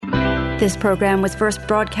This program was first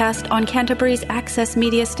broadcast on Canterbury's access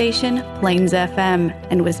media station, Plains FM,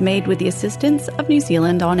 and was made with the assistance of New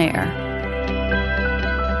Zealand On Air.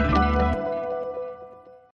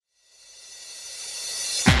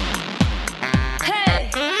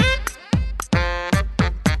 Hey!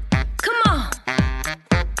 Come on!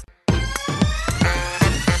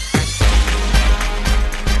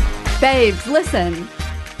 Babes, listen.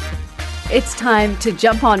 It's time to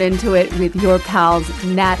jump on into it with your pals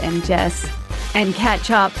Nat and Jess and catch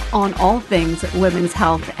up on all things women's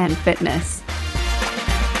health and fitness.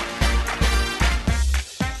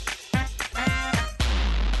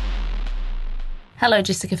 Hello,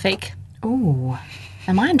 Jessica Feek. Ooh,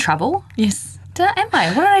 am I in trouble? Yes. Am I?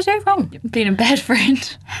 What did I do wrong? Being a bad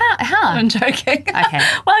friend. How? I'm joking. Okay.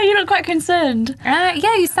 Wow, you look quite concerned.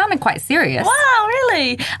 Yeah, you sounded quite serious. Wow,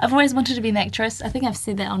 really? I've always wanted to be an actress. I think I've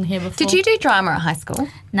said that on here before. Did you do drama at high school?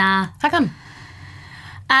 Nah. How come?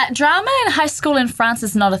 Drama in high school in France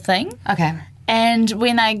is not a thing. Okay. And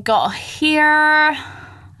when I got here,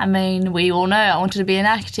 I mean, we all know I wanted to be an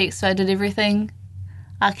architect, so I did everything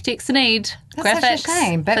architects need. That's graphics, such a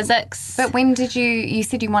shame. physics. But when did you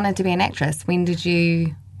said you wanted to be an actress. When did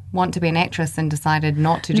you want to be an actress and decided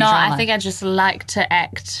not to do drama? No, I think I just like to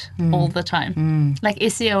act all the time. Like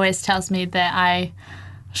Essie always tells me that I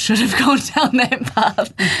should have gone down that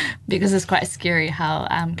path because it's quite scary how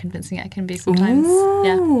convincing it can be sometimes.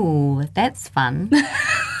 Ooh, that's fun.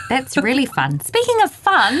 That's really fun. Speaking of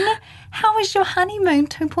fun, how was your honeymoon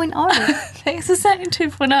 2.0? Thanks for saying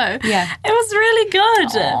 2.0. Yeah. It was really good.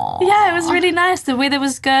 Aww. Yeah, it was really nice. The weather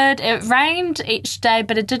was good. It rained each day,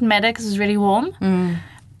 but it didn't matter because it was really warm.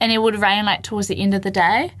 And it would rain like towards the end of the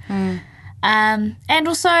day. And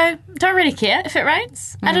also, don't really care if it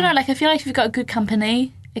rains. I don't know, like I feel like if you've got good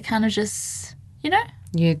company, it kind of just, you know?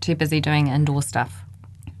 You're too busy doing indoor stuff.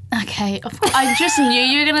 Okay, I just knew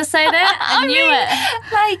you were going to say that. I knew it.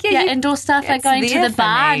 Like, Yeah, indoor stuff like it's going to there the for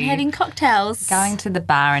bar me. and having cocktails. Going to the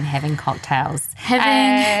bar and having cocktails.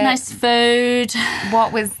 Having nice food.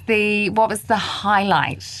 What was the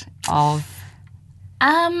highlight of the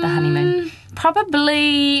honeymoon?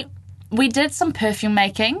 Probably we did some perfume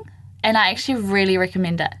making and I actually really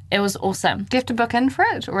recommend it. It was awesome. Do you have to book in for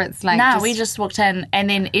it, or it's like No, we just walked in and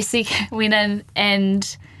then Essie went in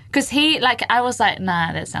and because he, like, I was like,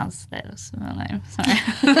 nah, that was not lame. Sorry.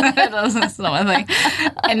 That's not my thing.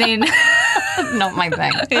 And then, not my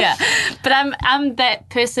thing. yeah. But I'm that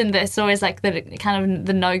person that's always like the kind of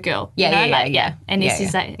the no girl. Yeah, you know? yeah, like, yeah. And Yeah,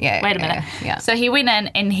 Essie's yeah. like, Yeah, wait a minute. yeah. So he went in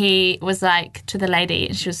and he was like to the lady,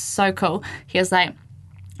 and she was so cool. He was like,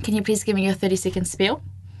 can you please give me your 30-second spiel?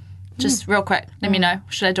 Just real quick, let me know,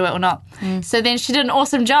 should I do it or not? So then she did an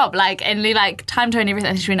awesome job, like, and we like timed her and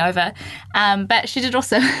everything, she went over. But she did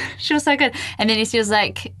awesome. She was so good. And then Essie was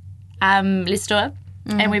like, let's do it.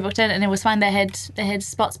 And we booked in and it was fine. They had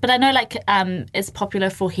spots. But I know like it's popular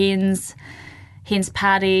for hens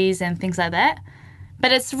parties and things like that.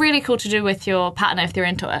 But it's really cool to do with your partner if they're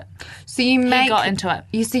into it. So you got into it.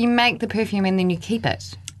 You make the perfume and then you keep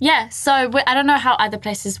it. Yeah, so I don't know how other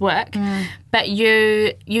places work, but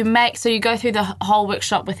you go through the whole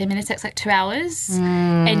workshop with him and it takes like 2 hours.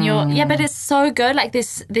 And but it's so good. Like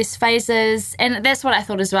there's phases, and that's what I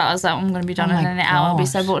thought as well. I was like, I'm going to be done in an hour. I'll be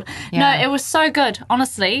so bored. Yeah. No, it was so good,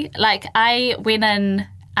 honestly. Like I went in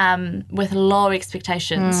with low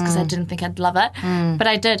expectations because I didn't think I'd love it, but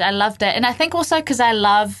I did. I loved it, and I think also because I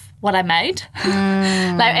love what I made.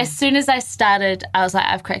 Like as soon as I started, I was like,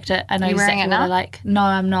 I've cracked it. I know You wearing exactly it what I now? like. No,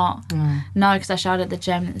 I'm not. No, because I showed it at the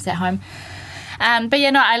gym and it's at home. But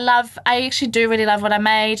yeah, no, I actually do really love what I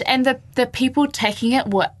made, and the people taking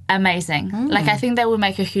it were amazing. Like I think that would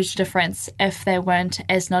make a huge difference if they weren't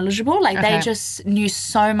as knowledgeable. Like they just knew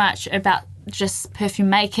so much about just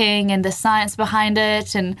perfume making and the science behind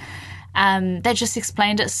it, and they just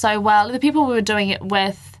explained it so well. The people we were doing it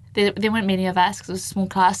with, there weren't many of us because it was a small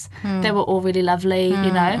class. They were all really lovely,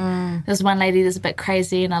 you know. There was one lady that's a bit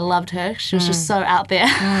crazy and I loved her. She was just so out there.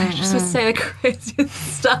 She would say the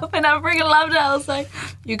craziest stuff and I freaking loved it. I was like,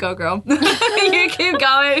 you go, girl. You keep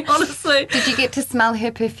going, honestly. Did you get to smell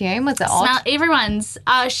her perfume? Was it odd? Smell everyone's.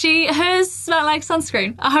 Hers smelled like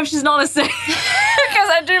sunscreen. I hope she's not listening because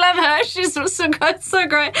I do love her. She's so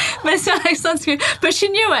great. But it smelled like sunscreen. But she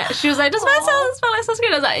knew it. She was like, does mine smell like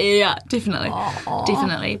sunscreen? I was like, yeah, definitely.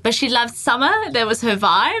 Definitely. But she loved summer. That was her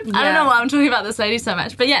vibe. I don't know why I'm talking about this lady so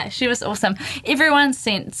much. But yeah, she was awesome. Everyone's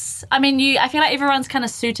scents. I mean, I feel like everyone's kind of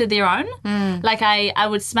suited their own. Like I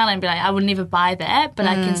would smell it and be like, I would never buy that, but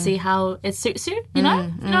I can see how it suits you, you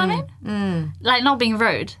know? You know what I mean? Like not being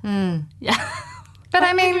rude. Yeah. But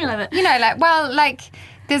I mean, I love it. you know,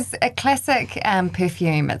 there's a classic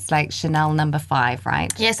perfume. It's like Chanel No. 5,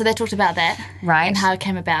 right? Yeah, so they talked about that. Right. And how it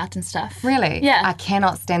came about and stuff. Really? Yeah. I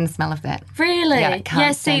cannot stand the smell of that. Really? Yeah, I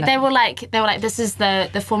can't see, stand they it. were like, this is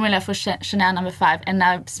the formula for Chanel No. 5. And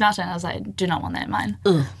I smelled it and I was like, do not want that in mine.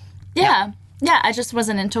 Ugh. Yeah. Yeah, I just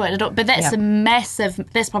wasn't into it at all. But that's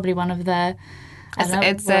that's probably one of the...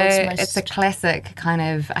 It's a classic kind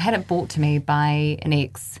of. I had it bought to me by an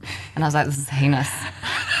ex, and I was like, "This is heinous.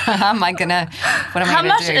 What am I gonna do?" How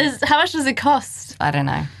much does it cost? I don't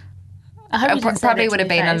know. I hope It probably would have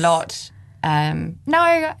been a lot. No,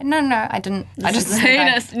 I didn't. I just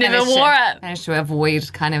heinous. Never wore it. Managed to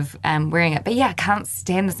avoid kind of wearing it, but yeah, I can't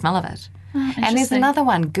stand the smell of it. Oh, and there's another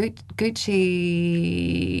one,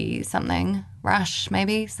 Gucci something, Rush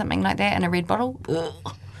maybe, something like that, in a red bottle.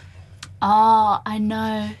 Ugh. Oh, I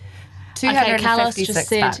know.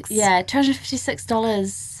 $256 bucks. Yeah,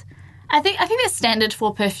 $256. I think that's standard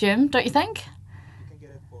for perfume, don't you think? You can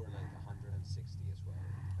get it for like 160 as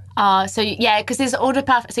well. So yeah, because there's eau de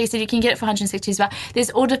parfum. So you said you can get it for 160 as well.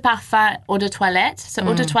 There's eau de parfum, eau de toilette. So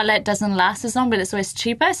eau de toilette doesn't last as long, but it's always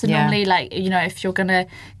cheaper. So normally, like, if you're gonna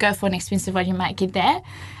go for an expensive one, you might get that.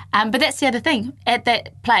 But that's the other thing. At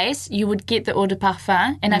that place, you would get the eau de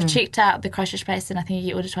parfum, and I've checked out the Christchurch place, and I think you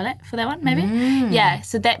get eau de toilette for that one, maybe. Yeah,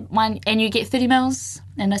 so that one, and you get 30 mils,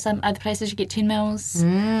 and some other places you get 10 mils.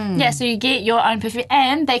 Yeah, so you get your own perfume,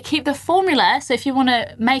 and they keep the formula, so if you want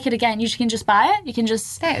to make it again, you can just buy it. You can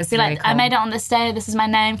just be like, cool. I made it on this day, this is my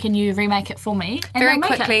name, can you remake it for me? And Very they'll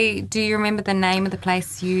make quickly, do you remember the name of the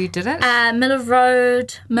place you did it? Miller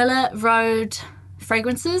Road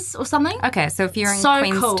Fragrances or something. Okay, so if you're in So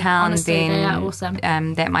Queenstown, cool, honestly, then they are awesome.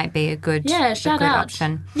 That might be a good, Shout out.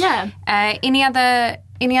 option. Yeah. Any other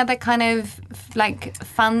kind of like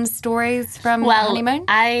fun stories from the honeymoon?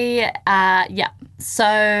 I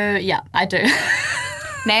do.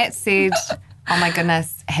 Nat said, "Oh my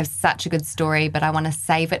goodness, I have such a good story, but I want to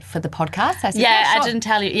save it for the podcast." I said, I sure. didn't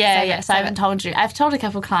tell you. So I haven't told you. I've told a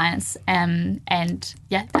couple of clients, and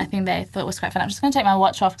yeah, I think they thought it was quite fun. I'm just going to take my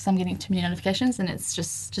watch off because I'm getting too many notifications and it's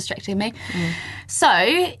just distracting me. So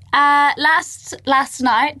last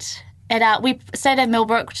night we stayed at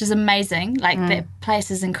Millbrook, which is amazing. Like that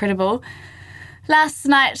place is incredible. Last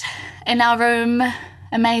night in our room,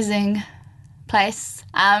 amazing place.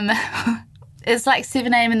 It's like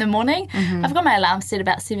 7 a.m. in the morning. I've got my alarm set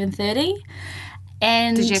about 7:30.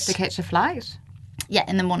 And Did you have to catch a flight? Yeah,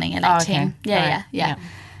 in the morning at like 10. Right. Yeah.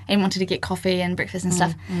 And wanted to get coffee and breakfast and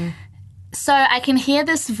stuff. So I can hear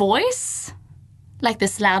this voice, like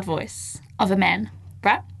this loud voice of a man,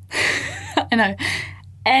 right? I know.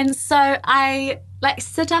 And so I like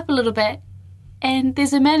sit up a little bit and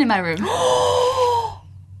there's a man in my room.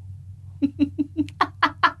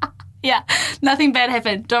 Yeah, nothing bad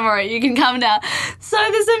happened. Don't worry, you can calm down. So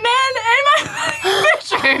there's a man in my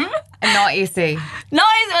bedroom. And not Essie. No,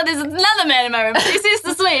 there's another man in my room. He says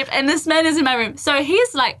to sleep, and this man is in my room. So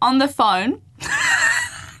he's like on the phone.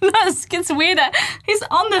 No, it gets weirder. He's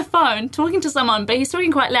on the phone talking to someone, but he's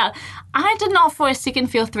talking quite loud. I did not for a second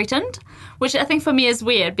feel threatened, which I think for me is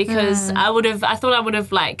weird because I thought I would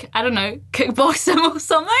have like, I don't know, kickboxed him or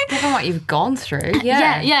something. Given what you've gone through,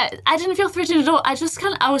 Yeah. I didn't feel threatened at all. I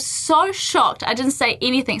was so shocked. I didn't say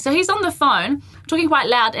anything. So he's on the phone, talking quite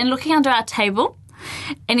loud and looking under our table,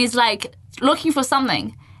 and he's like looking for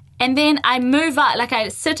something. And then I move up, like I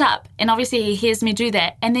sit up, and obviously he hears me do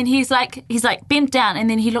that. And then he's like bent down, and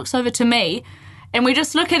then he looks over to me, and we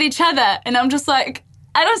just look at each other, and I'm just like,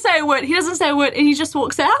 I don't say a word. He doesn't say a word, and he just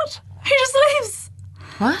walks out. He just leaves.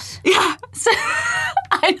 What? Yeah. So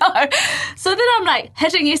I know. So then I'm like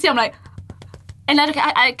hitting Essie. I'm like, and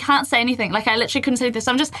I can't say anything. Like I literally couldn't say this.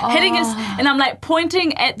 So I'm just hitting his, and I'm like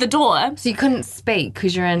pointing at the door. So you couldn't speak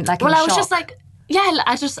because you're in like. Well, in I was shock. just like. Yeah,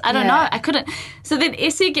 I don't know. I couldn't. So then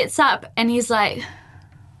Essie gets up and he's like,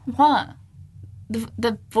 what?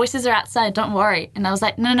 The voices are outside, don't worry. And I was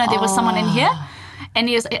like, no, there was someone in here. And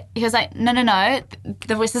he was like, no,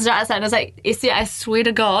 the voices are outside. And I was like, Essie, I swear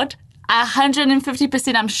to God,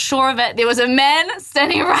 150% I'm sure of it. There was a man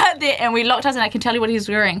standing right there and we locked eyes and I can tell you what he was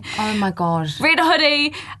wearing. Oh my God. Red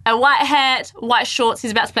hoodie, a white hat, white shorts.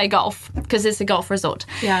 He's about to play golf because it's a golf resort.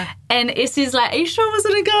 Yeah. And Essie's like, are you sure it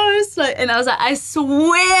wasn't a ghost? Like, and I was like, I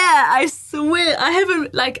swear. I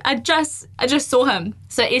haven't, like, I just saw him.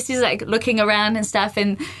 So Essie's like looking around and stuff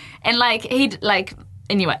and like, he'd like,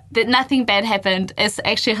 anyway, nothing bad happened. It's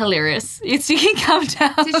actually hilarious. You can come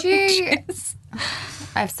down. Did you...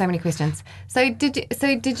 I have so many questions. So did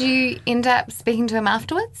you end up speaking to him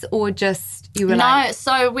afterwards, or just you were like? No.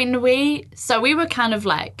 So we were kind of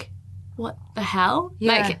like what the hell?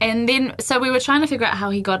 Yeah. Like, and then, so we were trying to figure out how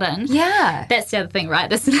he got in. Yeah. That's the other thing, right?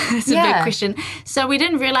 That's a big question. So we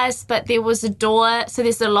didn't realize, but there was a door. So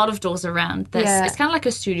there's a lot of doors around this. Yeah. It's kind of like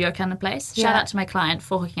a studio kind of place. Shout out to my client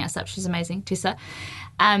for hooking us up. She's amazing, Tessa.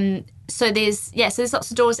 So there's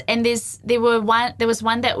lots of doors, and there was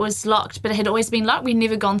one that was locked, but it had always been locked. We'd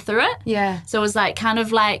never gone through it. Yeah. So it was like kind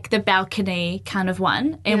of like the balcony kind of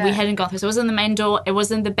one, and we hadn't gone through. So it wasn't the main door, it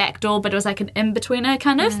wasn't the back door, but it was like an in-betweener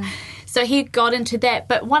kind of. So he got into that.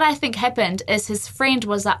 But what I think happened is his friend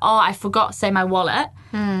was like, oh, I forgot, say, my wallet.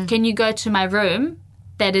 Can you go to my room?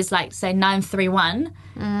 That is like, say, 931.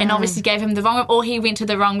 And obviously gave him the wrong room, or he went to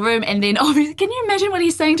the wrong room, and then obviously, can you imagine what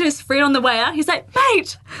he's saying to his friend on the way out? He's like, mate,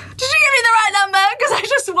 did you give me the right number? Because I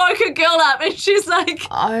just woke a girl up, and she's like,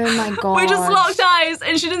 oh my God. we just locked eyes,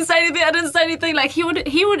 and she didn't say anything, I didn't say anything. Like, he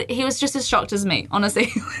was just as shocked as me, honestly.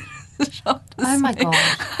 He was as shocked as Oh my me. God.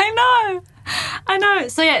 I know.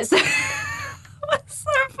 So yeah, so what's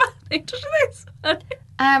so funny? Don't you think it's funny?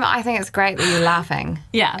 I think it's great that you're laughing.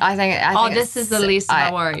 Yeah. I think this is the least of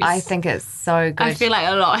my worries. I think it's so good. I feel like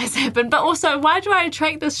a lot has happened. But also, why do I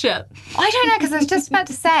attract this shit? I don't know, because I was just about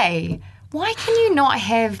to say, why can you not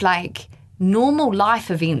have, like, normal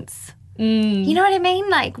life events? You know what I mean?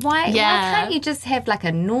 Like, why can't you just have, like,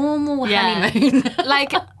 a normal honeymoon?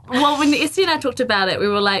 Like, well, when Essie and I talked about it, we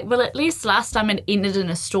were like, well, at least last time it ended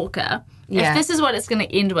in a stalker. Yeah. If this is what it's going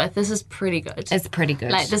to end with, this is pretty good. It's pretty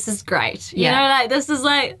good. Like, this is great. You Yeah. know, like, this is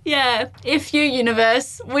like, yeah, if you,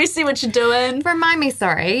 universe, we see what you're doing. Remind me,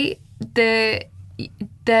 sorry, the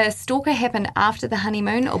stalker happened after the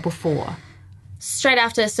honeymoon or before? Straight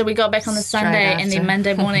after, so we got back on the Straight Sunday, after. and then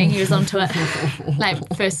Monday morning he was onto it. Like,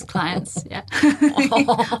 first clients, yeah.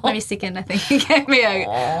 Maybe second, I think. He gave me a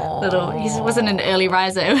little, he wasn't an early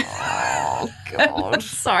riser. Oh, God.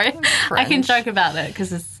 Sorry. I can joke about it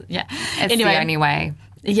because it's, yeah. It's the only way.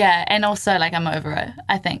 Yeah, and also, like, I'm over it,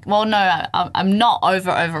 I think. Well, no, I'm not over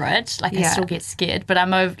it. Like, I still get scared, but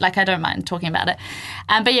I'm over, like, I don't mind talking about it.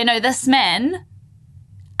 But, you know, this man,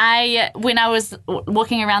 when I was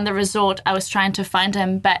walking around the resort, I was trying to find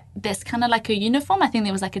him, but there's kind of like a uniform. I think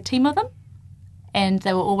there was like a team of them, and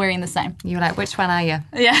they were all wearing the same. You were like, which one are you?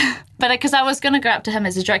 Yeah. But because I was going to go up to him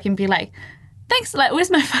as a joke and be like, thanks, like, where's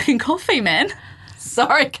my fucking coffee, man?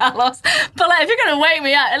 Sorry, Carlos. But, like, if you're going to wake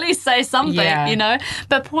me up, at least say something, you know?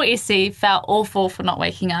 But poor Essie felt awful for not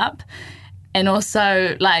waking up. And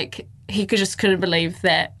also, like, he couldn't believe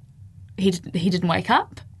that he didn't wake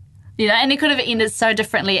up. You know, and it could have ended so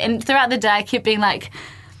differently. And throughout the day, I kept being like,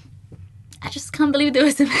 I just can't believe there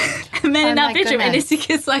was a man in our bedroom. And Essie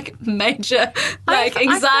gets, like, major, like,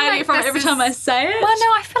 anxiety like from every time I say it. Well, no,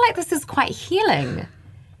 I feel like this is quite healing.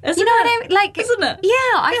 Isn't You know it? what I mean? Like, Isn't it?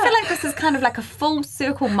 Yeah, I feel like this is kind of like a full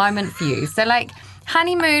circle moment for you. So, like,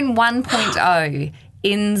 honeymoon 1.0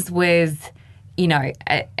 ends with, you know,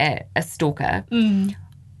 a stalker.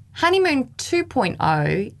 Honeymoon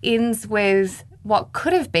 2.0 ends with what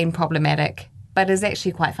could have been problematic, but is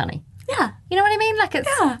actually quite funny. Yeah. You know what I mean? Like, it's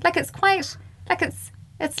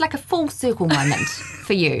like a full circle moment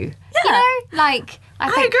for you. Yeah. You know, like I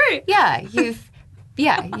agree. Yeah,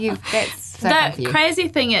 that's so fun for The you. crazy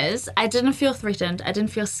thing is, I didn't feel threatened. I didn't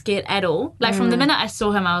feel scared at all. Like, from the minute I saw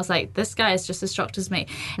him, I was like, this guy is just as shocked as me.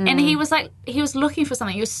 And he was looking for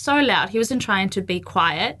something. He was so loud. He wasn't trying to be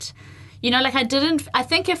quiet. You know, like, I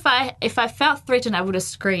think if I felt threatened, I would have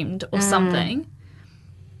screamed or something.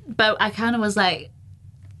 But I kind of was like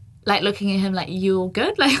looking at him like, you all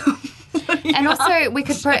good? Like, And also, we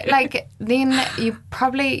could put, like, then you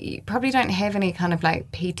probably don't have any kind of,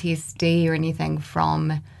 like, PTSD or anything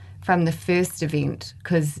from the first event,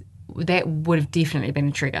 because that would have definitely been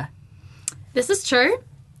a trigger. this is true.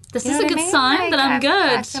 This You is know a what I good mean? sign Like, that I'm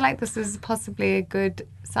good. I feel like this is possibly a good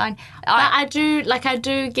sign. But I do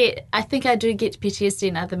get PTSD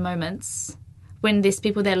in other moments when there's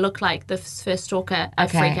people that look like the first stalker. I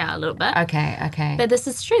freak out a little bit. Okay. But this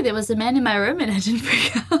is true. There was a man in my room and I didn't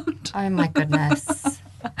freak out. Oh, my goodness.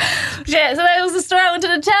 Yeah, so that was the story I wanted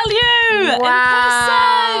to tell you.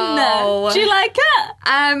 Wow. In person. Do you like it?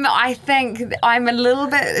 I think I'm a little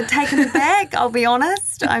bit taken aback, I'll be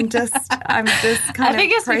honest. I'm just kind of I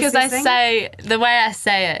think it's because processing. the way I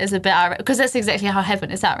say it is a bit outrageous. Because that's exactly how it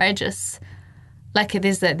happened. It's outrageous. Like,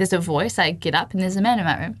 there's a voice. I get up and there's a man in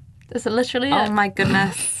my room. That's literally it. Oh my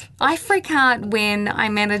goodness. I freak out when I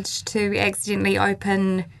manage to accidentally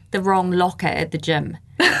open the wrong locker at the gym.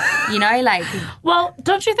 You know, like, Well,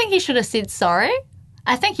 don't you think he should have said sorry?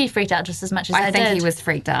 I think he freaked out just as much as I think did. he was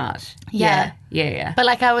freaked out. Yeah. Yeah. But,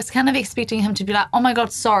 like, I was kind of expecting him to be like, oh, my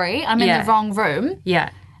God, sorry, I'm in Yeah. the wrong room. Yeah.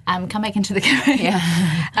 come back into the camera.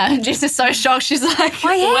 Yeah. Jess is so shocked. She's like,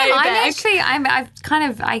 I am. way I'm back. actually,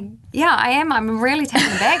 I am. I'm really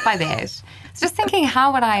taken aback by that. It's just thinking,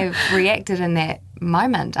 how would I have reacted in that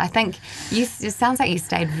moment? I think it sounds like you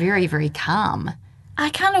stayed very, very calm. I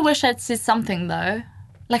kind of wish I'd said something, though.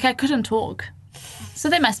 Like, I couldn't talk. So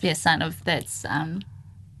that must be a sign of that's,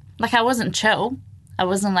 like, I wasn't chill. I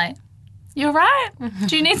wasn't like, you're right.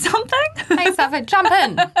 Do you need something? Hey, Suffolk, jump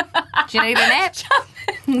in. Do you need a nap?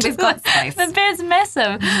 We've got space. The bed's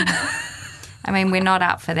massive. I mean, we're not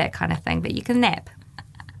up for that kind of thing, but you can nap.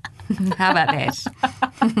 How about that?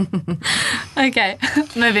 Okay,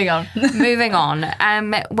 moving on. Moving on.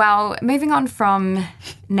 Moving on from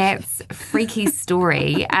Nat's freaky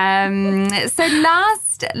story. So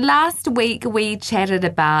last week we chatted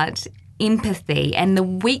about empathy, and the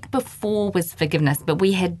week before was forgiveness, but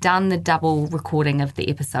we had done the double recording of the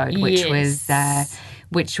episode,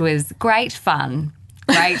 which was great fun.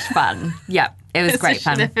 Great fun. Yep, it was great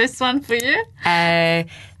fun. The first one for you?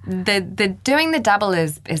 The doing the double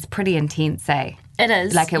is pretty intense, eh? It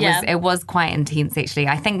is. Like it was quite intense actually.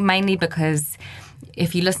 I think mainly because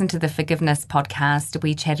if you listen to the forgiveness podcast,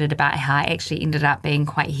 we chatted about how it actually ended up being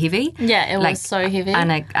quite heavy. Yeah, it was so heavy.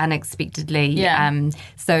 Unexpectedly. Yeah.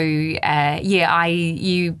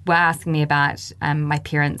 You were asking me about my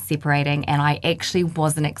parents separating, and I actually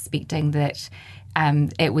wasn't expecting that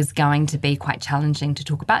it was going to be quite challenging to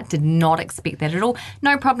talk about. Did not expect that at all.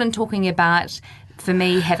 No problem talking about, for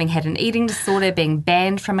me, having had an eating disorder, being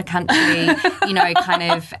banned from a country,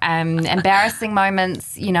 kind of embarrassing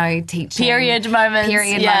moments, teaching. Period moments.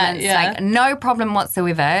 Like no problem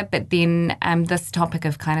whatsoever. But then this topic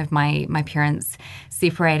of kind of my parents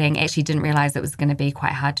separating, actually didn't realise it was going to be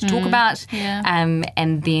quite hard to talk about. Yeah.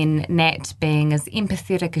 And then Nat being as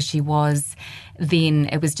empathetic as she was, then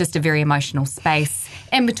it was just a very emotional space.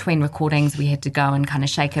 In between recordings, we had to go and kind of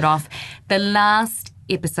shake it off. The last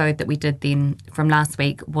episode that we did then from last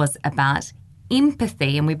week was about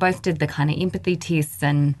empathy, and we both did the kind of empathy tests,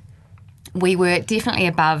 and we were definitely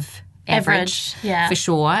above average, yeah, for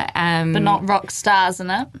sure. But not rock stars in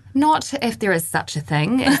it. Not if there is such a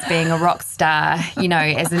thing as being a rock star, as an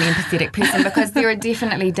empathetic person, because there are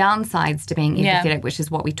definitely downsides to being empathetic, which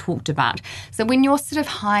is what we talked about. So when you're sort of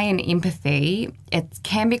high in empathy, it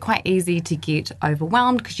can be quite easy to get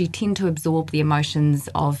overwhelmed because you tend to absorb the emotions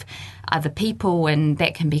of other people, and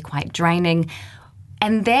that can be quite draining.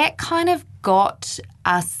 And that kind of got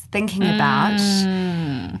us thinking about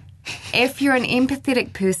if you're an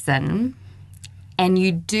empathetic person and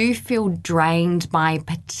you do feel drained by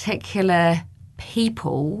particular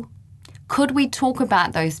people, could we talk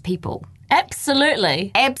about those people?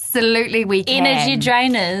 Absolutely. Absolutely we can. Energy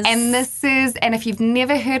drainers. And if you've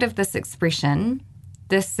never heard of this expression,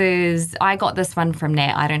 I got this one from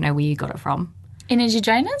Nat. I don't know where you got it from. Energy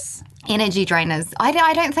drainers? Energy drainers.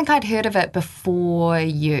 I don't think I'd heard of it before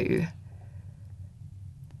you.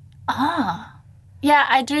 Yeah,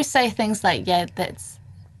 I do say things like, that's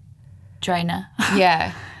drainer.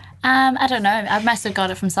 Yeah. I don't know. I must have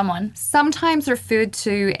got it from someone. Sometimes referred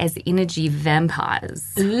to as energy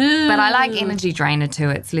vampires. Ooh. But I like energy drainer too.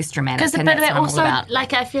 It's less dramatic. But it also,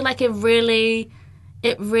 I feel like it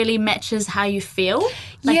really matches how you feel.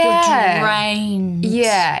 Like you're drained.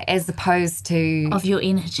 Yeah, as opposed to of your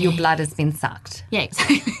energy. Your blood has been sucked. Yeah,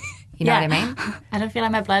 exactly. You know what I mean? I don't feel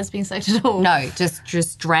like my blood's being sucked at all. No,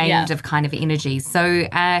 just drained of kind of energy. So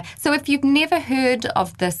if you've never heard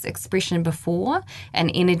of this expression before, an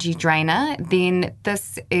energy drainer, then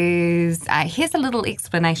this is, here's a little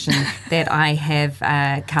explanation that I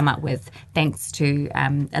have come up with thanks to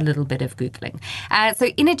a little bit of Googling. So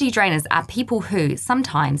energy drainers are people who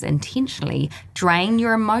sometimes intentionally drain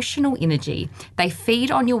your emotional energy. They feed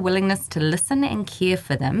on your willingness to listen and care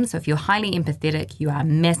for them. So if you're highly empathetic, you are a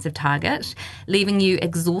massive target, leaving you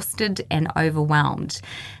exhausted and overwhelmed.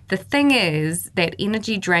 The thing is that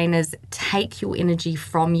energy drainers take your energy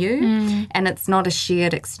from you, and it's not a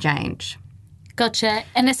shared exchange. Gotcha.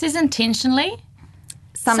 And it says intentionally?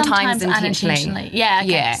 Sometimes unintentionally. Yeah,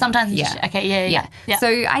 okay. Yeah. Sometimes, yeah. Okay, yeah. So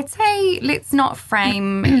I'd say let's not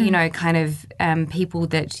frame, kind of people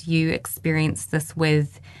that you experience this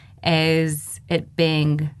with as it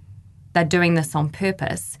being they're doing this on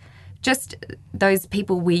purpose. Just those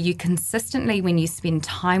people where you consistently, when you spend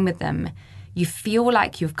time with them, you feel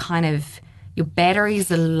like you've kind of, your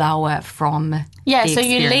batteries are lower from the so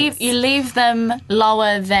experience. you leave them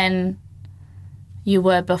lower than you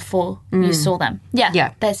were before you saw them.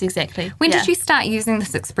 Yeah, that's exactly. When did you start using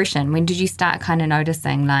this expression? When did you start kind of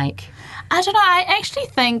noticing like... I don't know. I actually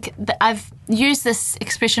think that I've used this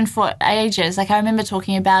expression for ages. Like I remember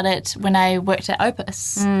talking about it when I worked at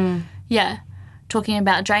Opus. Yeah. talking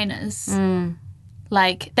about drainers.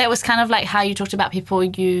 Like, that was kind of like how you talked about people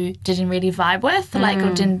you didn't really vibe with, like,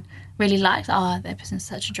 or didn't really like. Oh, that person's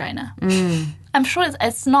such a drainer. I'm sure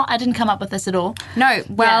it's not, I didn't come up with this at all. No,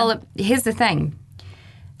 well, here's the thing.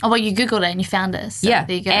 Oh, well, you Googled it and you found it. So Yeah,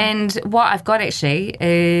 there you go. and what I've got actually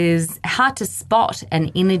is how to spot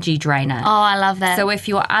an energy drainer. Oh, I love that. So if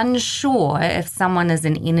you're unsure if someone is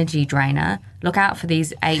an energy drainer, look out for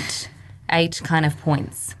these eight kind of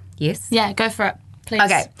points. Yes? yeah, go for it, please.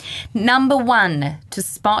 Okay. Number 1, to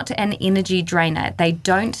spot an energy drainer, they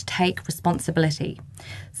don't take responsibility.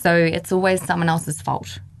 So it's always someone else's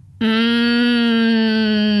fault.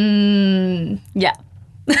 Yeah.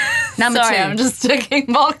 Number Sorry, 2. I'm just ticking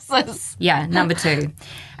boxes. Yeah, number 2.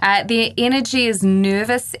 Their energy is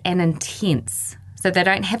nervous and intense. So they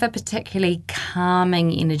don't have a particularly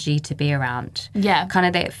calming energy to be around. Yeah. Kind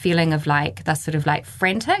of that feeling of like, they're sort of like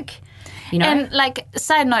frantic, you know? And like,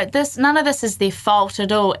 side note, none of this is their fault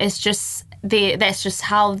at all. It's just that's just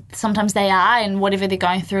how sometimes they are, and whatever they're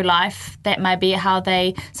going through life, that may be how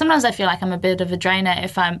they. Sometimes I feel like I'm a bit of a drainer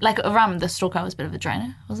if I'm like around the stalker. I was a bit of a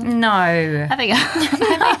drainer, wasn't I? No. I think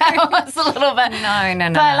I was a little bit. No.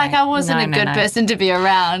 But like, I wasn't a good person to be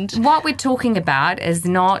around. What we're talking about is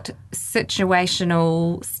not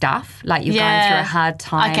situational stuff, like you're going through a hard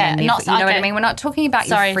time. Okay, and you know what I okay. mean? We're not talking about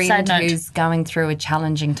Sorry, your side friend note. who's going through a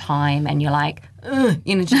challenging time and you're like, ugh,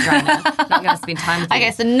 energy drainer. Not going to spend time with you.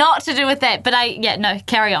 Okay, so not to do with that, but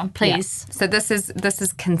carry on, please. So this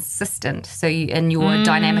is consistent. So in your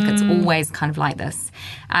dynamic, it's always kind of like this.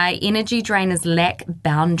 Energy drainers lack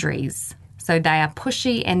boundaries. So they are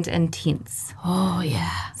pushy and intense. Oh,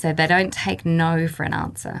 yeah. So they don't take no for an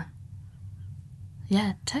answer.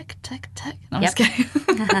 Yeah, tick, tick, tick. No, I'm Yep. just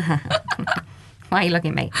kidding. Why are you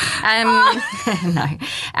looking at me?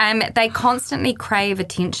 No. They constantly crave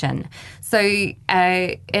attention. So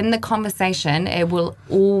in the conversation, it will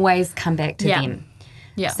always come back to them.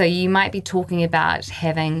 Yeah. So you might be talking about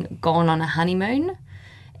having gone on a honeymoon,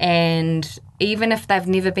 and even if they've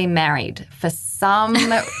never been married, for some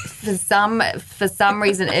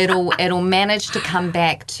reason, it'll manage to come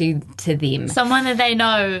back to them. Someone that they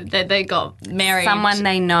know that they got married. Someone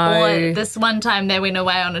they know. Or this one time they went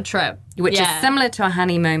away on a trip. Which is similar to a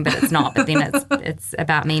honeymoon, but it's not. But then it's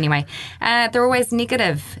about me anyway. They're always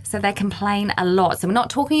negative, so they complain a lot. So we're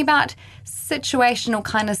not talking about situational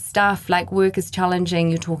kind of stuff like work is challenging.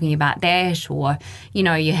 You're talking about that, or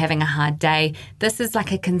you're having a hard day. This is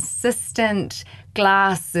like a consistent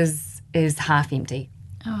glass is half empty,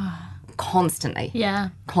 constantly. Yeah.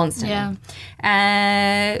 Constantly.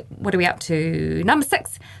 Yeah. What are we up to? Number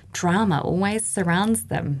 6, drama always surrounds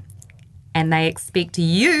them. And they expect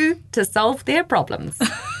you to solve their problems.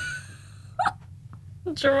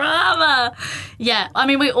 Drama. Yeah. I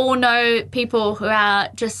mean, we all know people who are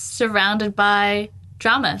just surrounded by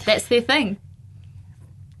drama. That's their thing.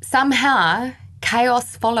 Somehow,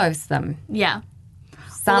 chaos follows them. Yeah.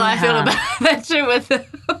 Somehow. Well, I feel about that too with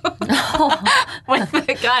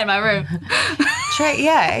the guy in my room. True,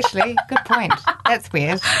 yeah, actually, good point. That's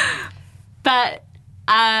weird. But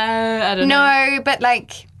I don't know. No, but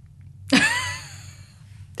like,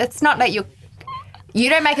 it's not like you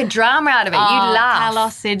don't make a drama out of it. You laugh.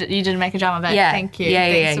 Carlos said you didn't make a drama, but Yeah, thank you. Yeah,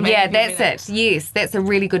 Thanks for making me that's do that. it. Yes, that's a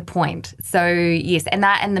really good point. So yes, and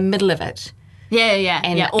they're in the middle of it.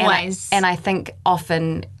 Yeah, always. And I think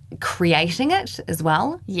often creating it as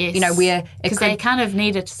well. Yes. Where it because they kind of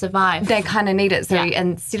need it to survive. they kind of need it. So Yeah.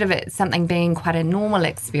 instead of it something being quite a normal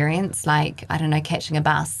experience, like, I don't know, catching a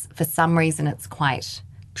bus, for some reason it's quite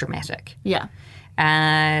dramatic. Yeah.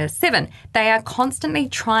 7, they are constantly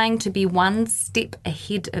trying to be one step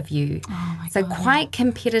ahead of you. Oh my so God. quite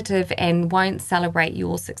competitive and won't celebrate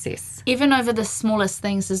your success. Even over the smallest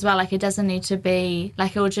things as well. Like, it doesn't need to be,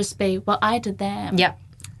 like, it will just be, well, I did that. Yep.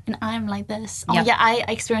 And I'm like this. Oh, Yep. yeah, I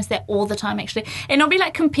experience that all the time, actually. And it'll be,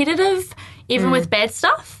 like, competitive, even with bad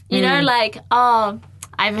stuff. You know, like, oh,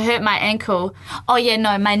 I've hurt my ankle. Oh, yeah,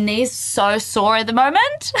 no, my knee's so sore at the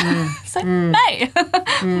moment. It's like, mate,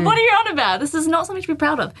 what are you on about? This is not something to be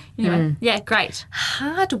proud of. Anyway, yeah, great.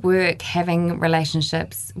 Hard work having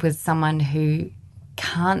relationships with someone who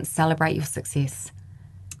can't celebrate your success.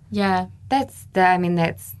 Yeah. That's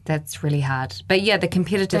really hard. But yeah, the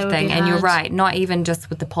competitive That would thing, be and you're hard. right, not even just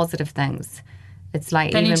with the positive things. It's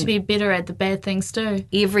like They even need to be better at the bad things too.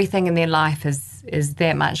 everything in their life is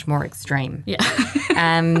that much more extreme. Yeah.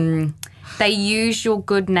 They use your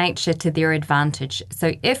good nature to their advantage.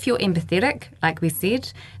 So if you're empathetic, like we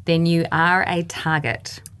said, then you are a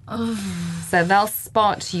target. So they'll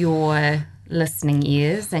spot your listening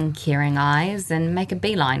ears and caring eyes and make a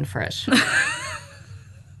beeline for it.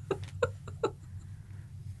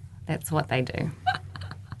 That's what they do.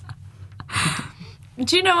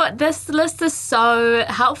 Do you know what? This list is so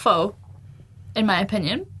helpful, in my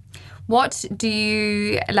opinion. What do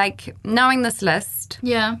you, like, knowing this list,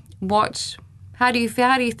 Yeah. how do you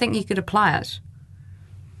think you could apply it?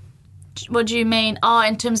 What do you mean? Oh,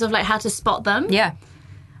 in terms of like how to spot them? Yeah.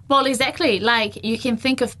 Well, exactly. Like you can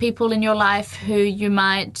think of people in your life who you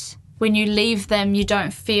might, when you leave them, you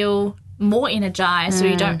don't feel more energized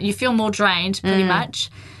or you feel more drained pretty much.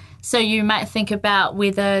 So you might think about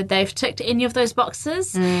whether they've ticked any of those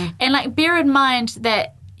boxes. And like bear in mind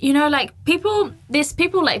that, you know, like there's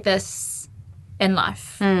people like this in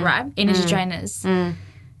life, right? Energy drainers.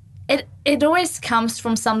 It always comes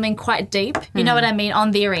from something quite deep, you know what I mean,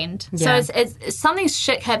 on their end. Yeah. So it's something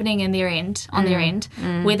shit happening in their end, on their end,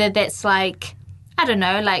 whether that's like, I don't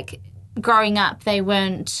know, like growing up they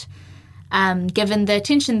weren't given the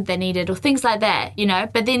attention they needed or things like that, you know.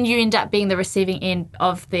 But then you end up being the receiving end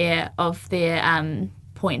of their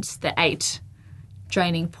points, the 8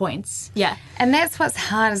 draining points. Yeah. And that's what's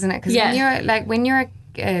hard, isn't it? Because when you're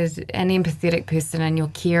an empathetic person and you're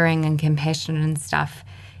caring and compassionate and stuff,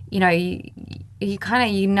 you know, you kind of,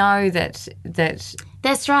 you know that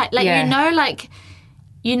That's right. Like, Yeah.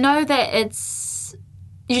 you know that it's,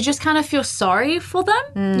 you just kind of feel sorry for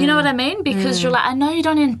them. You know what I mean? Because you're like, I know you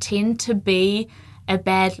don't intend to be a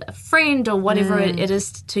bad friend or whatever it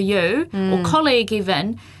is to you or colleague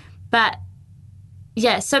even. But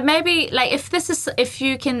yeah, so maybe like if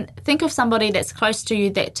you can think of somebody that's close to you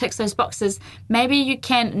that ticks those boxes, maybe you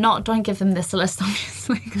can don't give them this list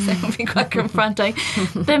obviously because that would be quite confronting.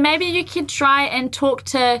 But maybe you could try and talk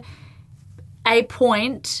to a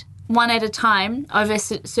point one at a time over a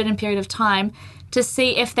certain period of time to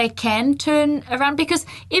see if they can turn around. Because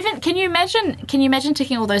even can you imagine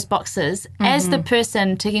ticking all those boxes as the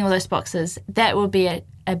person ticking all those boxes? That would be a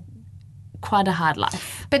quite a hard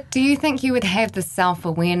life. But do you think you would have the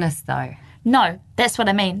self-awareness though? No, that's what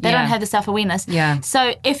I mean. They Yeah. don't have the self-awareness. Yeah.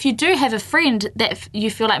 So if you do have a friend that you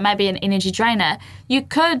feel like maybe an energy drainer, you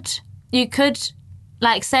could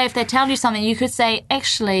like say if they tell you something, you could say,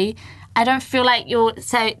 actually, I don't feel like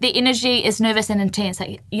the energy is nervous and intense.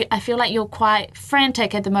 Like I feel like you're quite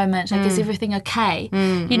frantic at the moment. Like is everything okay?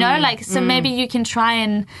 You know, like so maybe you can try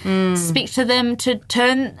and speak to them to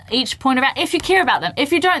turn each point around if you care about them.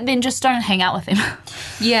 If you don't, then just don't hang out with them.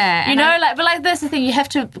 Yeah. You know, but that's the thing. You have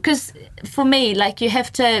to, because for me, like you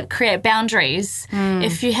have to create boundaries.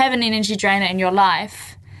 If you have an energy drainer in your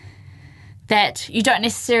life that you don't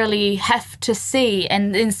necessarily have to see,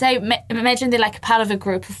 and then say, imagine they're like a part of a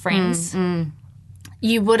group of friends.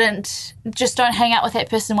 You wouldn't, just don't hang out with that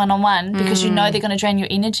person one-on-one because you know they're going to drain your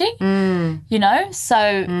energy, you know?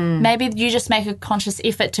 So maybe you just make a conscious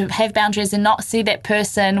effort to have boundaries and not see that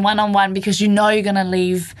person one-on-one because you know you're going to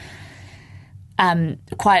leave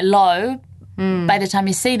quite low by the time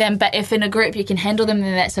you see them. But if in a group you can handle them,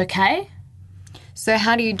 then that's okay. So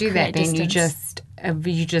how do you do that Create then? distance.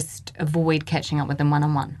 You just avoid catching up with them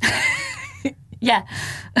one-on-one. Yeah.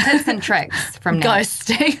 Tips and tricks from Nat.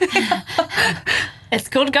 Ghosting. It's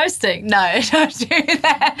called ghosting. No, don't do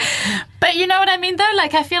that. But you know what I mean, though?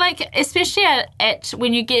 Like, I feel like, especially at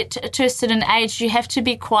when you get to a certain age, you have to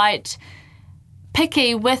be quite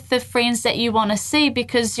picky with the friends that you want to see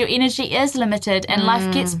because your energy is limited and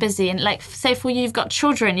life gets busy. And, like, say for you, you've got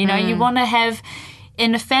children, you know, you want to have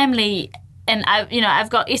in a family, and, I've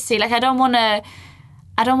got Essie. Like, I don't want to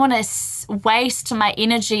waste my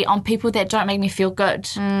energy on people that don't make me feel good.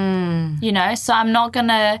 You know, so I'm not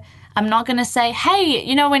gonna say, hey,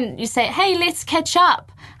 you know, when you say, hey, let's catch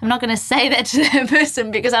up, I'm not gonna say that to that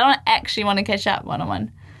person because I don't actually want to catch up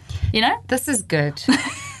one-on-one. You know? This is good.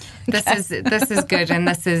 This is good, and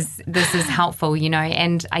this is helpful, you know,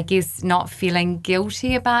 and I guess not feeling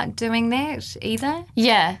guilty about doing that either.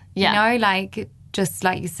 Yeah. You know, like just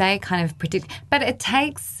like you say, kind of protect. But it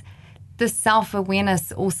takes the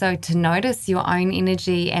self-awareness also to notice your own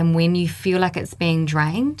energy and when you feel like it's being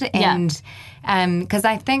drained. And because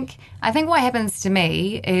I think what happens to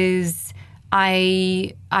me is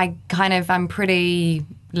I'm pretty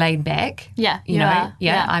laid back. Yeah, you you know. are.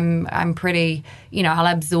 Yeah, Yeah. I'm pretty, you know,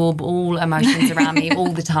 I'll absorb all emotions around me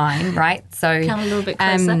all the time, right? So Come a little bit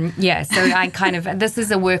closer. so I kind of, this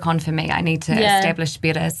is a work on for me. I need to establish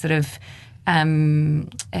better sort of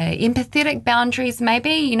empathetic boundaries, maybe.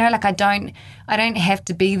 You know, like I don't have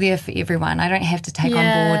to be there for everyone. I don't have to take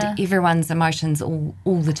on board everyone's emotions all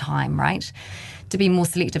the time, right? To be more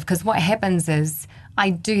selective, because what happens is I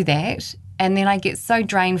do that and then I get so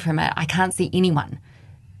drained from it I can't see anyone.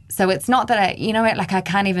 So it's not that I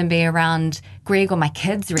can't even be around Greg or my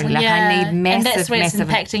kids really. Like I need massive, and that's where it's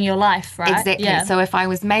impacting your life, right? Exactly. Yeah. So if I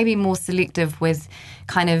was maybe more selective with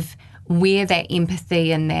kind of where that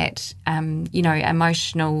empathy and that,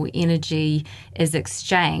 emotional energy is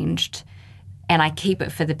exchanged, and I keep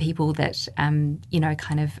it for the people that,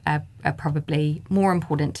 kind of are probably more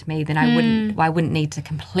important to me, then I wouldn't need to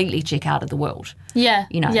completely check out of the world. Yeah.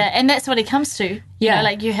 You know. Yeah, and that's what it comes to. You Yeah. know,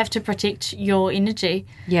 like you have to protect your energy.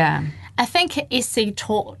 Yeah. I think Essie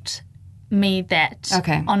taught me that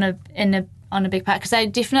Okay. on a big part, because I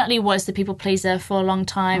definitely was the people pleaser for a long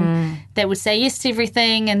time that would say yes to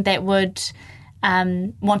everything and that would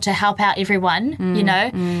want to help out everyone, you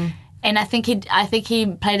know. And I think he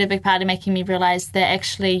played a big part in making me realize that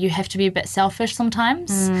actually you have to be a bit selfish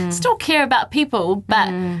sometimes. Still care about people, but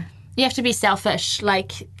you have to be selfish.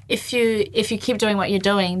 Like if you keep doing what you're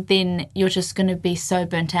doing, then you're just going to be so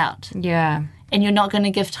burnt out. Yeah. And you're not going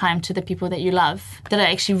to give time to the people that you love that are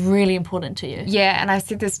actually really important to you. Yeah, and I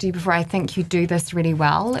said this to you before, I think you do this really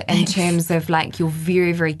well in terms of like you're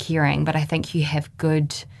very, very caring, but I think you have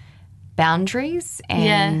good boundaries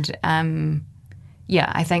and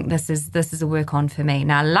I think this is a work on for me.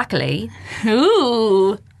 Now luckily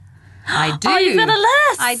Ooh. I do. Oh, you've got a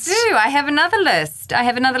list. I do. I have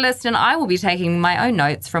another list. And I will be taking my own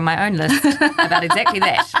notes from my own list about exactly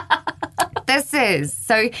that. This is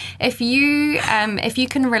so. If you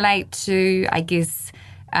can relate to, I guess,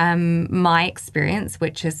 my experience,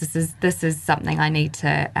 which is this is something I need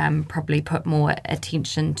to probably put more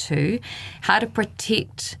attention to, how to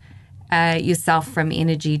protect yourself from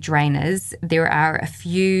energy drainers. There are a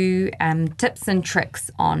few tips and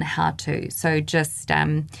tricks on how to. So just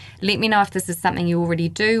let me know if this is something you already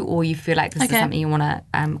do or you feel like this is something you want to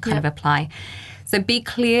kind of apply. So be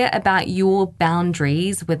clear about your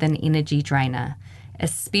boundaries with an energy drainer,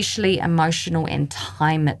 especially emotional and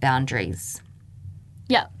time boundaries.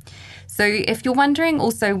 Yeah. So if you're wondering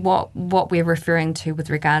also what we're referring to with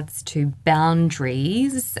regards to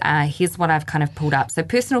boundaries, here's what I've kind of pulled up. So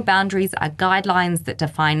personal boundaries are guidelines that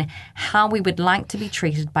define how we would like to be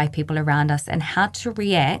treated by people around us and how to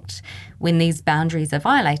react when these boundaries are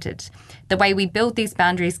violated. The way we build these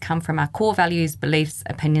boundaries come from our core values, beliefs,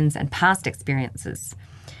 opinions, and past experiences.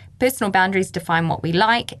 Personal boundaries define what we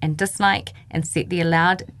like and dislike and set the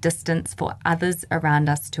allowed distance for others around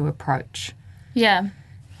us to approach. Yeah.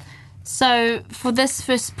 So for this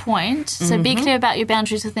first point, so be clear about your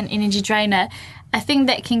boundaries with an energy drainer. I think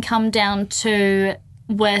that can come down to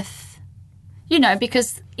with,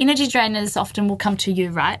 because energy drainers often will come to you,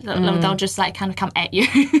 right? They'll just like kind of come at you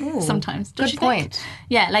sometimes. Don't Good you point. think?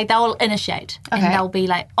 Yeah, like they'll initiate and they'll be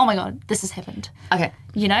like, oh my God, this has happened. Okay.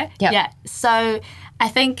 Yep. Yeah. So I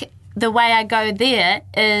think the way I go there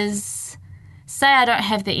is say I don't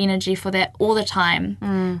have the energy for that all the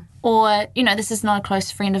time. Or, this is not a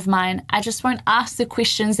close friend of mine. I just won't ask the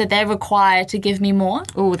questions that they require to give me more.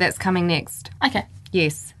 Oh, that's coming next. Okay.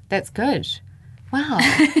 Yes, that's good. Wow,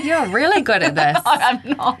 you're really good at this.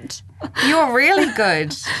 I'm not. You're really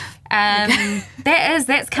good.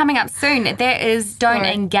 That's coming up soon. That is don't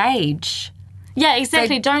engage. Yeah,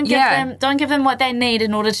 exactly. So, don't give them what they need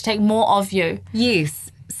in order to take more of you. Yes.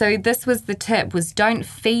 So this was the tip, was don't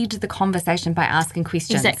feed the conversation by asking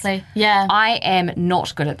questions. Exactly. Yeah. I am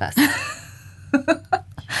not good at this.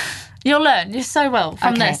 You'll learn. You so will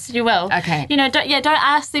from Okay. this. You will. Okay. Don't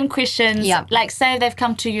ask them questions. Yep. Like say they've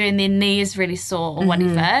come to you and their knee is really sore or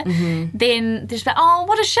whatever. Then just be like, oh,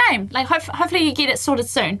 what a shame. Like hopefully you get it sorted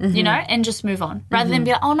soon, and just move on. Rather than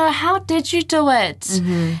be like, oh no, how did you do it?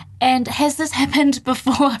 And has this happened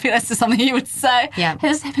before? I feel that's just something you would say. Yeah.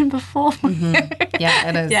 Has this happened before? Yeah,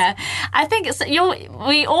 it is. Yeah, I think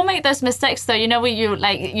we all make those mistakes though. Where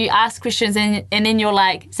you ask questions and then you're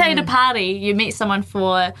like, say at a party, you meet someone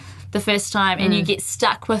for the first time and you get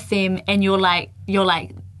stuck with them and your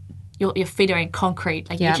feet are in concrete,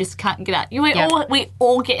 like you just can't get out. We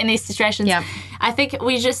all get in these situations. Yep. I think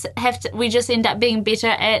we just end up being better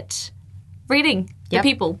at reading the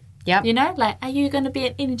people. Yep. Like, are you going to be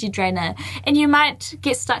an energy drainer? And you might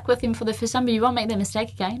get stuck with him for the first time, but you won't make that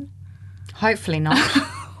mistake again. Hopefully not.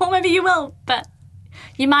 Or maybe you will, but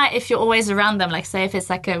you might if you're always around them. Like, say if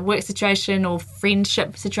it's like a work situation or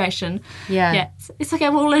friendship situation. Yeah. It's okay,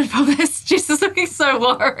 we'll learn from this. Jess is looking so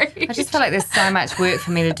worried. I just feel like there's so much work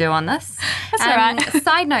for me to do on this. That's all right.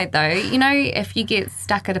 Side note though, if you get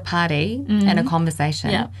stuck at a party in a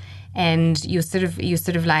conversation and you're sort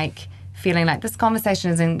of like feeling like this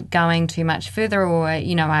conversation isn't going too much further or,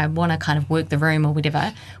 I want to kind of work the room or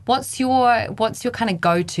whatever, what's your kind of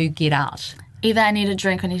go-to get out? Either I need a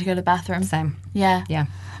drink or I need to go to the bathroom. Same. Yeah. Yeah.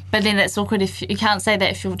 But then it's awkward if you can't say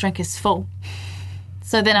that if your drink is full.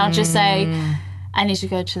 So then I'll just say, I need to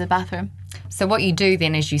go to the bathroom. So what you do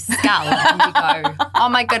then is you scull and you go, oh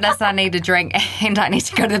my goodness, I need a drink and I need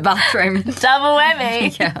to go to the bathroom. Double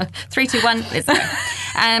whammy. Yeah. 3, 2, 1, let's go.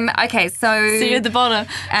 Okay, so See you at the bottom.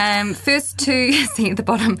 First two, see you at the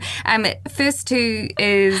bottom. First two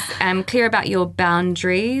is clear about your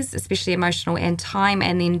boundaries, especially emotional and time,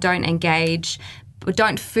 and then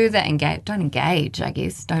don't further engage, I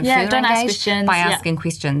guess. Don't ask engage questions. by Yeah. asking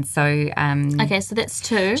questions. So Okay, so that's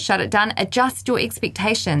 2. shut it down. Adjust your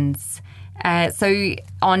expectations. So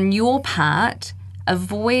on your part,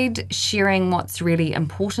 avoid sharing what's really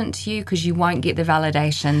important to you because you won't get the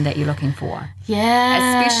validation that you're looking for.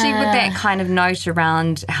 Yeah. Especially with that kind of note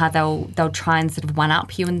around how they'll try and sort of one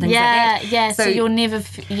up you and things like that. Yeah. So you'll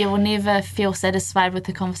never feel satisfied with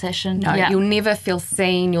the conversation. No, yeah. you'll never feel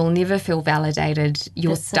seen. You'll never feel validated.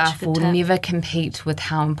 Your That's such a stuff good will tip. never compete with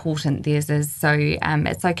how important theirs is. So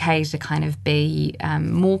it's okay to kind of be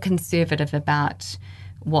more conservative about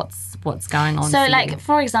what's going on. So, for like, you.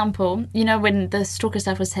 for example, you know, when the stalker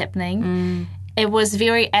stuff was happening, it was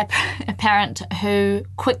very apparent who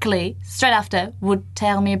quickly, straight after, would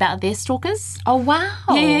tell me about their stalkers. Oh wow!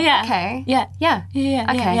 Yeah. Okay. Yeah. Yeah.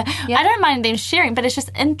 Okay. Yeah. I don't mind them sharing, but it's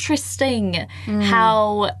just interesting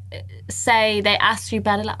how, say, they ask you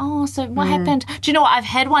about it, like, oh, so what happened? Do you know what? I've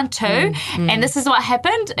had one too, and this is what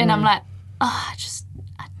happened. And I'm like, oh,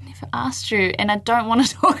 I never asked you, and I don't want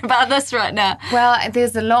to talk about this right now. Well,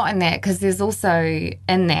 there's a lot in that because there's also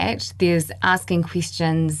in that there's asking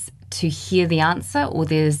questions to hear the answer, or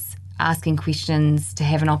there's asking questions to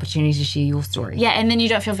have an opportunity to share your story. Yeah, and then you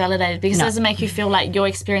don't feel validated because it doesn't make you feel like your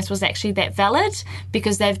experience was actually that valid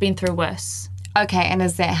because they've been through worse. Okay, and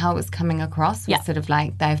is that how it's coming across? Yeah. Sort of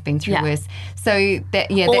like they've been through Yeah. worse. So that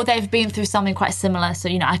Or they've been through something quite similar. So,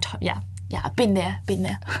 you know, I've been there.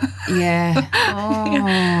 yeah.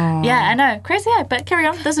 Oh. Yeah, I know. Crazy, yeah, but carry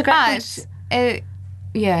on. Those are great points. But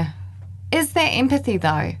yeah, is that empathy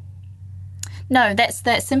though? No, that's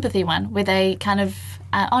that sympathy one where they kind of,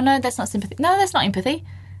 oh no, that's not sympathy. No, that's not empathy.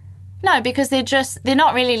 No, because they're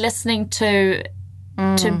not really listening to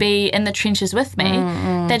be in the trenches with me.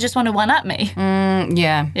 They just want to one-up me.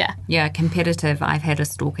 Yeah. Yeah. Yeah, competitive. I've had a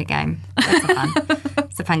stalker game. That's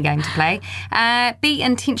it's a fun game to play. Be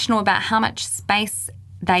intentional about how much space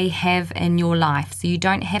they have in your life so you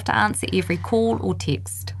don't have to answer every call or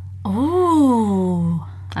text. Ooh.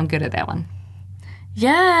 I'm good at that one.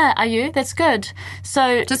 Yeah, are you? That's good.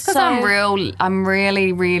 So Just because I'm really,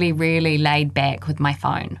 really, really laid back with my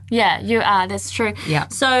phone. Yeah, you are. That's true. Yeah.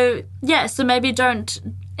 So maybe don't,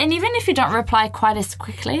 and even if you don't reply quite as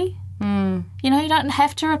quickly, you know, you don't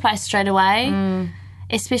have to reply straight away,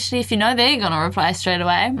 especially if you know they're going to reply straight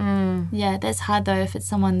away. Yeah, that's hard though if it's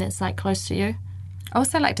someone that's like close to you. I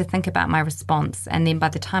also like to think about my response, and then by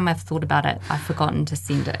the time I've thought about it, I've forgotten to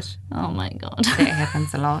send it. Oh my God. That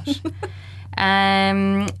happens a lot.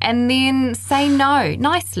 And then say no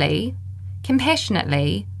nicely,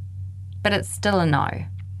 compassionately, but it's still a no.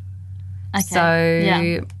 Okay. So,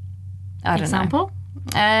 yeah. I don't Example?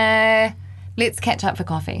 know. Let's catch up for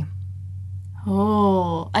coffee.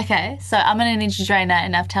 Oh, okay. So I'm an energy drainer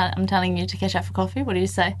and I'm telling you to catch up for coffee. What do you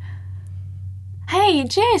say? Hey,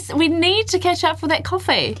 Jess, we need to catch up for that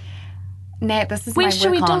coffee. Nat, this is When my should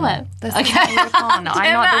work we do on. it? This Okay. is my work on. I'm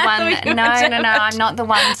Damn not it, the I one. thought you No, were no, doing I'm not the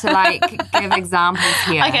one to like give examples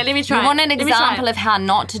here. Okay, let me try You want an it. Let me try example it. of how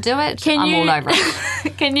not to do it? Can I'm you, all over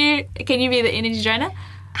it. Can you be the energy drainer?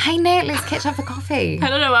 Hey, Nat, let's catch up for coffy. I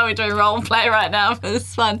don't know why we're doing role play right now, but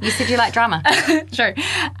it's fun. You said you like drama. True.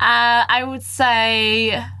 I would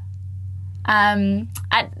say, I'd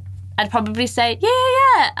probably say,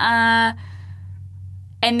 yeah.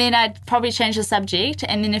 And then I'd probably change the subject.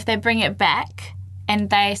 And then if they bring it back and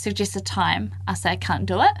they suggest a time, I'll say I can't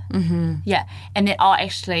do it. Mm-hmm. Yeah. And then,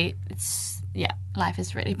 life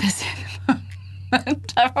is really busy. I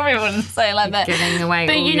probably wouldn't say it like that. Giving away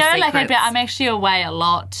But all you your know, like secrets. I'm actually away a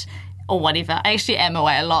lot or whatever. I actually am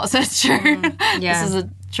away a lot, so it's true. yeah. This is a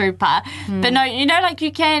true part. But no, you know, like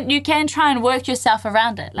you can try and work yourself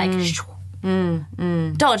around it. Like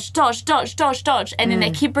dodge. And then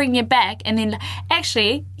they keep bringing it back. And then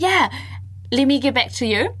actually, let me get back to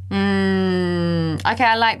you. Okay,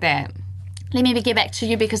 I like that. Let me get back to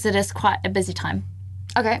you because it is quite a busy time.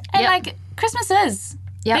 Okay. And yep. like Christmas is.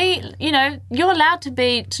 Yep. You're allowed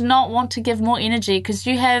to not want to give more energy because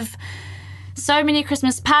you have so many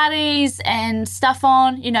Christmas parties and stuff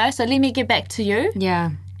on, so let me get back to you.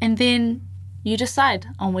 Yeah. And then you decide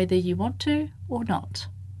on whether you want to or not.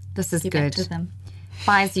 This is Get good. back to them.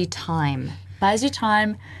 Buys you time. Buys you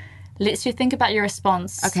time, lets you think about your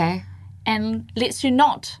response. Okay. And lets you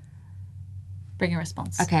not bring a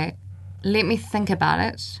response. Okay. Let me think about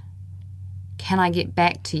it. can I get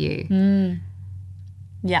back to you?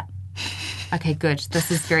 Yeah. Okay, good.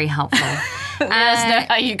 This is very helpful. Let us know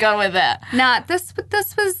how you go with that. Now, this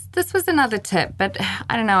was another tip, but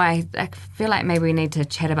I don't know. I feel like maybe we need to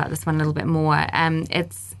chat about this one a little bit more.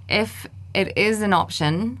 It's if it is an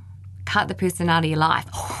option, cut the person out of your life.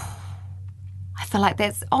 I feel like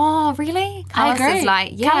that's really. Carlos agree. Is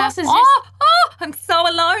like, yeah. Carlos is I'm so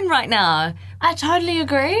alone right now. I totally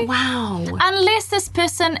agree. Wow. Unless this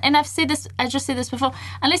person, and I just said this before,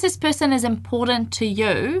 unless this person is important to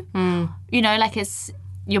you, you know, like it's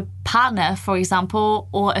your partner, for example,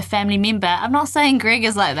 or a family member. I'm not saying Greg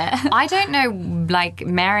is like that. I don't know, like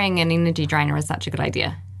marrying an energy drainer is such a good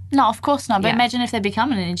idea. No, of course not. But Yeah. imagine if they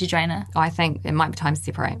become an energy drainer. I think it might be time to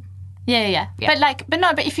separate. Yeah.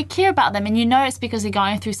 But if you care about them and you know it's because they're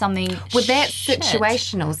going through something. Well, that's shit.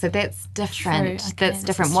 situational, so that's different. True. Okay, That's this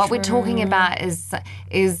different. is What we're talking true. about is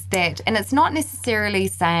that, and it's not necessarily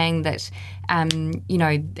saying that, you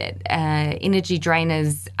know, that, energy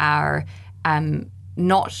drainers are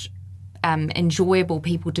not enjoyable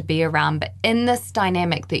people to be around, but in this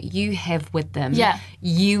dynamic that you have with them, Yeah.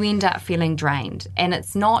 you end up feeling drained, and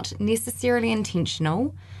it's not necessarily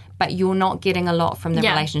intentional, but you're not getting a lot from the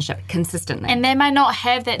Yeah. relationship consistently. And they might not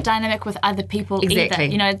have that dynamic with other people either.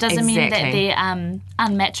 Exactly. You know, it doesn't mean that Exactly. they're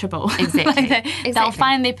unmatchable. Exactly. Like Exactly. They'll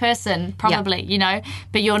find their person, probably, you know,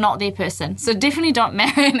 but you're not their person. So definitely don't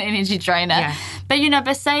marry an energy drainer. Yeah. But, you know,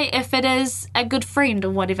 but say if it is a good friend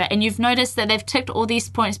or whatever, and you've noticed that they've ticked all these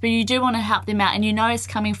points, but you do want to help them out, and you know it's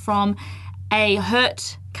coming from a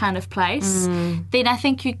hurt kind of place, then I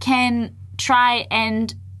think you can try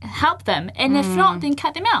and help them. And if not, then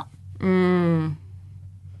cut them out.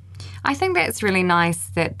 I think that's really nice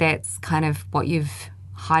that that's kind of what you've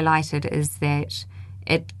highlighted, is that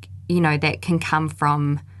it, you know, that can come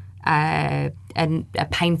from a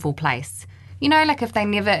painful place. You know, like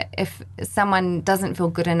if someone doesn't feel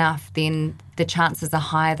good enough, then the chances are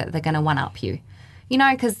higher that they're going to one-up you. You know,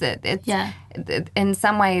 because it's in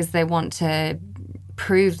some ways they want to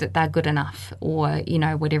prove that they're good enough, or, you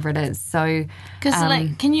know, whatever it is. So, Because,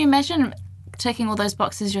 like, can you imagine ticking all those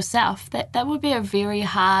boxes yourself? That would be a very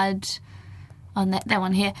hard, on that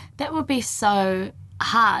one here, that would be so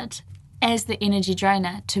hard as the energy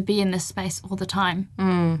drainer to be in this space all the time.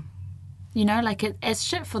 You know, like it's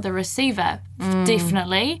shit for the receiver,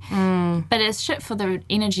 definitely, but it's shit for the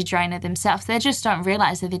energy drainer themselves. They just don't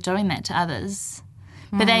realise that they're doing that to others.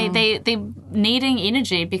 But they're needing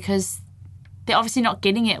energy because they're obviously not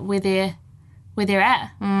getting it where they're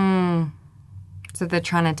at. so they're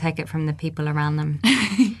trying to take it from the people around them.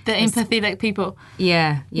 The empathetic people.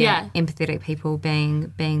 Yeah. Yeah. Empathetic people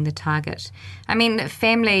being the target. I mean,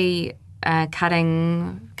 family,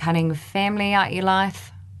 cutting family out your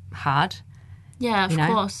life, hard. Yeah, of You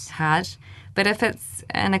know, course. hard. But if it's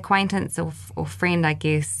an acquaintance or friend, I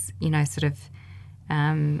guess, you know, sort of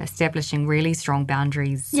establishing really strong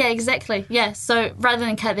boundaries. Yeah, exactly. Yeah, so rather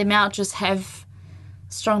than cut them out, just have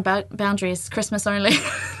strong boundaries. Christmas only.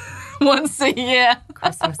 Once a year.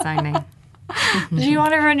 Christmas only. Do you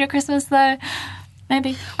want to ruin your Christmas though?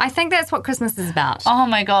 Maybe. I think that's what Christmas is about. Oh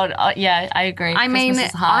my God. Yeah, I agree. I mean,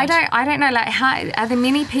 Christmas is hard. I don't know. Like, how are there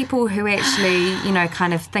many people who actually, you know,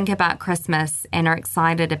 kind of think about Christmas and are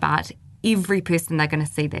excited about every person they're going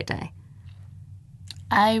to see that day?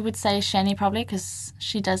 I would say Shani probably, because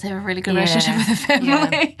she does have a really good Yeah, relationship with her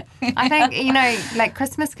family. I think, you know, like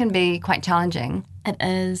Christmas can be quite challenging It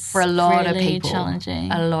is for a lot of really people.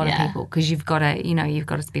 challenging. A lot of Yeah. people, because you've got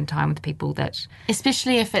to spend time with people that.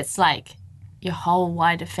 Especially if it's like your whole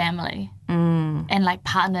wider family and like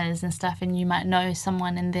partners and stuff, and you might know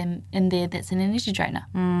someone in there that's an energy drainer.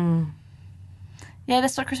 Yeah,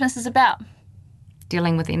 that's what Christmas is about.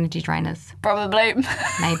 Dealing with energy drainers, Probably.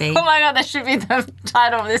 maybe. Oh my God, that should be the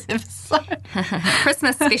title of this episode.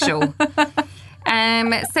 Christmas special.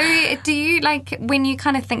 So do you, like, when you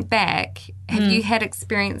kind of think back, have you had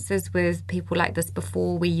experiences with people like this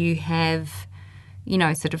before, where you have, you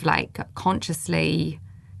know, sort of like consciously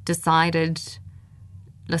decided,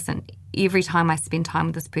 listen, every time I spend time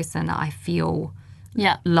with this person, I feel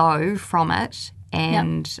Yeah. low from it,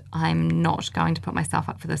 and I'm not going to put myself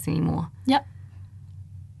up for this anymore? Yep.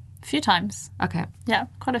 A few times. Okay. Yeah,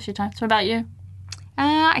 quite a few times. What about you?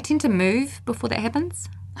 I tend to move before that happens.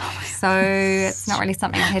 So it's not really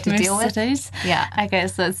something I had to deal with. Cities? Yeah. Okay,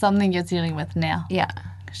 so it's something you're dealing with now. Yeah.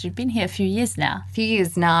 Because you've been here a few years now. Few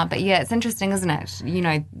years now, but yeah, it's interesting, isn't it? You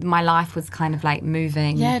know, my life was kind of like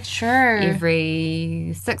moving Yeah, true.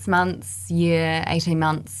 every 6 months, year, 18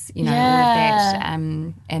 months, you know, all of Yeah. that.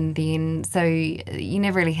 And then, so you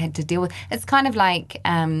never really had to deal with. It's kind of like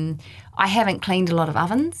I haven't cleaned a lot of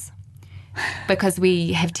ovens. because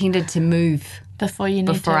we have tended to move before you need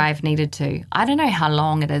before to. I've needed to. I don't know how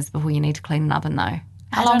long it is before you need to clean an oven though.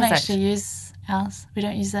 How I long don't is actually it? use ours. We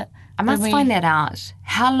don't use it. I must find that out.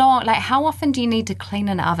 How long? Like, how often do you need to clean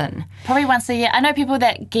an oven? Probably once a year. I know people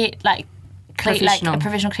that get like Professional. a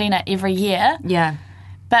professional cleaner every year. Yeah.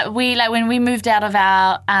 But we when we moved out of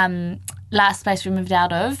our last place we moved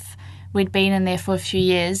out of, we'd been in there for a few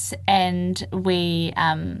years and we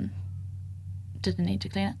didn't need to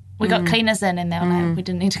clean it. We got cleaners in and they were like, we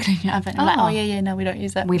didn't need to clean your oven. I'm like, oh yeah, no, we don't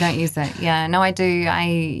use it. We don't use it. Yeah. No, I do.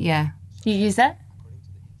 Yeah. You use it?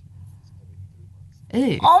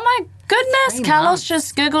 Ew. Oh my goodness, 3 Carlos months.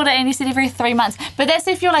 just Googled it and he said every 3 months. But that's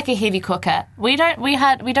if you're like a heavy cooker. We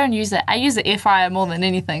don't use it. I use the air fryer more than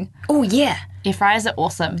anything. Oh, yeah. Air fryers are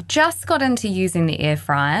awesome. Just got into using the air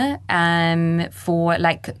fryer for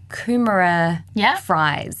like kumara Yeah.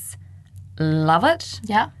 fries. Love it.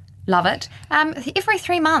 Yeah. Love it. Every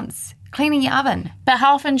 3 months, cleaning your oven. But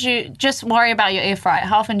how often do you just worry about your air fryer?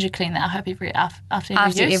 How often do you clean that? I hope after every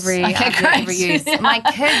After use. every, Okay, after great. every use. My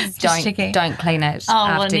kids Just checking. don't clean it Oh,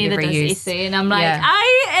 well, after neither every does use. Essie. And I'm like, Yeah.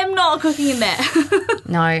 I am not cooking in that.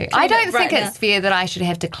 No, I don't it think right it's fair that I should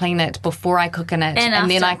have to clean it before I cook in it and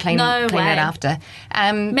then I after. clean No it way. after.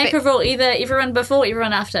 Make but- a rule, either everyone before,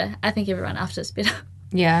 everyone after. I think everyone after is better.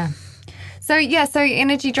 Yeah. So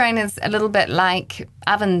energy drain is a little bit like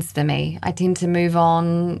ovens for me. I tend to move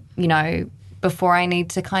on, before I need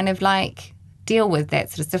to kind of like deal with that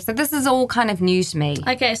sort of stuff. So this is all kind of new to me.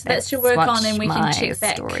 Okay, so that's your work what on and we can my check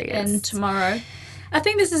back story in is. tomorrow. I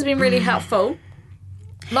think this has been really helpful.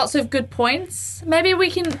 Lots of good points. Maybe we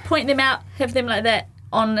can point them out, have them like that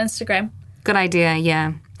on Instagram. Good idea,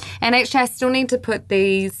 yeah. And actually I still need to put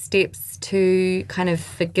these steps to kind of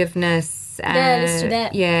forgiveness. Yeah, let's do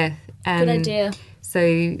that. Yeah. Good idea. So,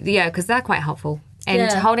 yeah, because they're quite helpful. And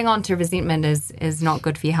Yeah. holding on to resentment is not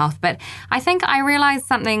good for your health. But I think I realised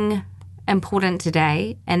something important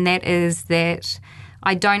today, and that is that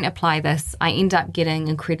I don't apply this. I end up getting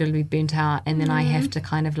incredibly burnt out, and then I have to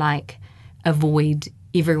kind of like avoid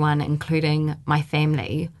everyone, including my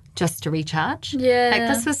family, just to recharge. Yeah. Like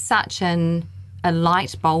this was such a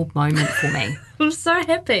light bulb moment for me. I'm so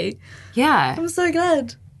happy. Yeah. I'm so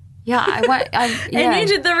glad. Yeah. And you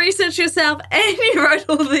did the research yourself and you wrote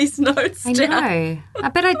all these notes I down. know.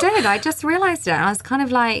 But I did. I just realised it. I was kind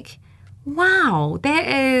of like, wow,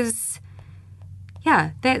 that's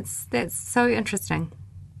so interesting.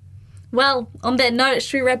 Well, on that note,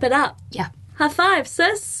 should we wrap it up? Yeah. High five,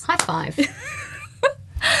 sis. High five.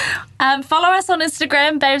 Follow us on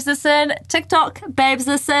Instagram, Babes Listen, TikTok, Babes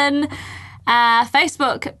Listen,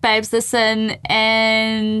 Facebook, Babes Listen,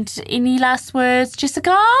 and any last words,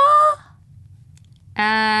 Jessica?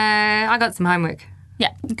 I got some homework.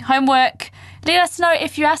 Yeah, homework. Let us know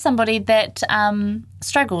if you are somebody that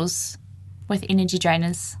struggles with energy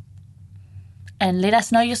drainers. And let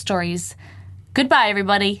us know your stories. Goodbye,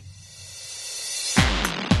 everybody.